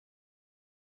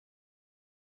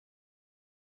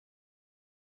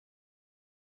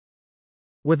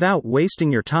Without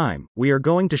wasting your time, we are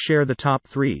going to share the top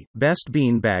 3 best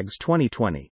bean bags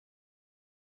 2020.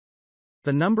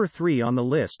 The number 3 on the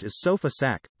list is Sofa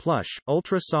Sack Plush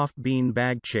Ultra Soft Bean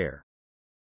Bag Chair.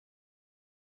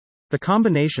 The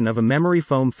combination of a memory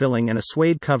foam filling and a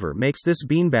suede cover makes this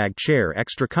beanbag chair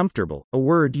extra comfortable, a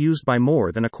word used by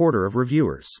more than a quarter of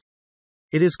reviewers.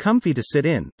 It is comfy to sit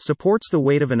in, supports the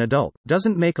weight of an adult,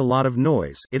 doesn't make a lot of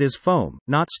noise, it is foam,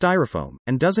 not styrofoam,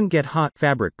 and doesn't get hot.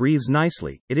 Fabric breathes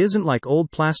nicely, it isn't like old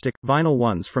plastic, vinyl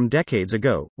ones from decades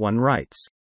ago, one writes.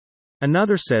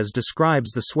 Another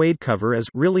describes the suede cover as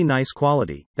really nice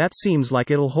quality, that seems like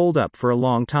it'll hold up for a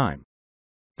long time.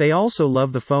 They also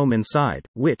love the foam inside,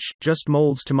 which just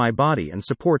molds to my body and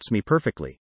supports me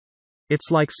perfectly. It's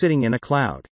like sitting in a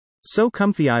cloud. So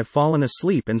comfy I've fallen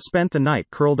asleep and spent the night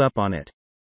curled up on it.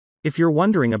 If you're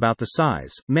wondering about the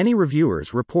size, many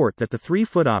reviewers report that the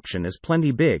 3-foot option is plenty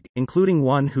big, including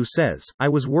one who says, "I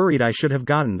was worried I should have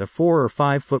gotten the 4 or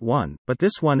 5-foot one, but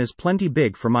this one is plenty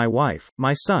big for my wife,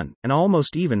 my son, and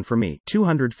almost even for me,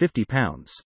 250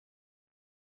 pounds.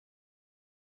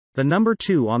 The number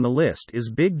 2 on the list is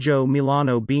Big Joe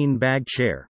Milano Bean Bag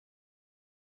Chair.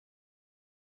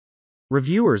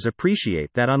 Reviewers appreciate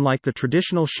that unlike the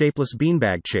traditional shapeless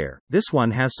beanbag chair, this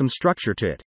one has some structure to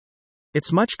it.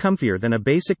 It's much comfier than a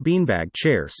basic beanbag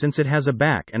chair since it has a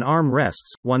back and arm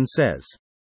rests, one says.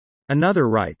 Another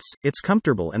writes, "It's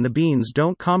comfortable and the beans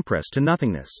don't compress to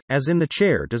nothingness, as in the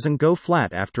chair doesn't go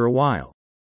flat after a while.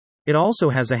 It also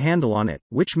has a handle on it,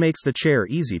 which makes the chair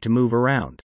easy to move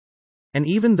around. And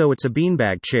even though it's a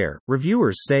beanbag chair,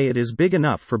 reviewers say it is big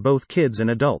enough for both kids and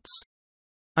adults.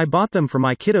 I bought them for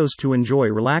my kiddos to enjoy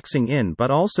relaxing in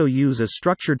but also use as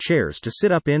structured chairs to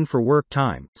sit up in for work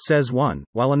time," says one,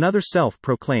 while another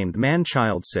self-proclaimed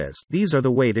man-child says, "These are the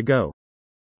way to go."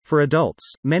 For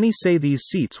adults, many say these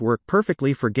seats work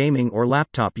perfectly for gaming or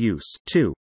laptop use,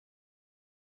 too.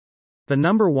 The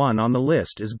number 1 on the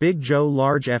list is Big Joe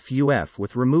Large FUF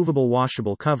with removable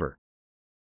washable cover.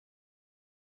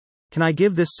 "Can I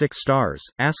give this 6 stars?"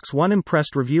 asks one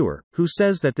impressed reviewer, who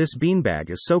says that this beanbag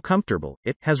is so comfortable,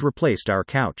 it has replaced our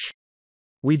couch.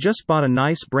 "We just bought a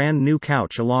nice brand new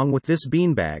couch along with this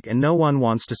beanbag and no one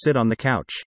wants to sit on the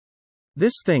couch.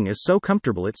 This thing is so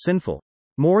comfortable it's sinful."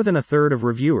 More than a third of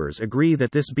reviewers agree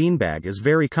that this beanbag is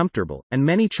very comfortable, and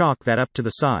many chalk that up to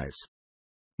the size.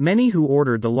 Many who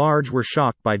ordered the large were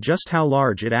shocked by just how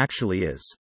large it actually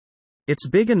is. "It's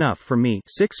big enough for me,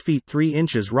 6 feet 3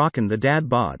 inches rockin' the dad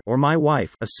bod, or my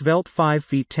wife, a svelte 5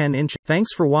 feet 10 inches.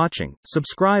 Thanks for watching,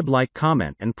 subscribe, like,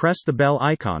 comment, and press the bell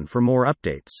icon for more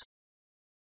updates.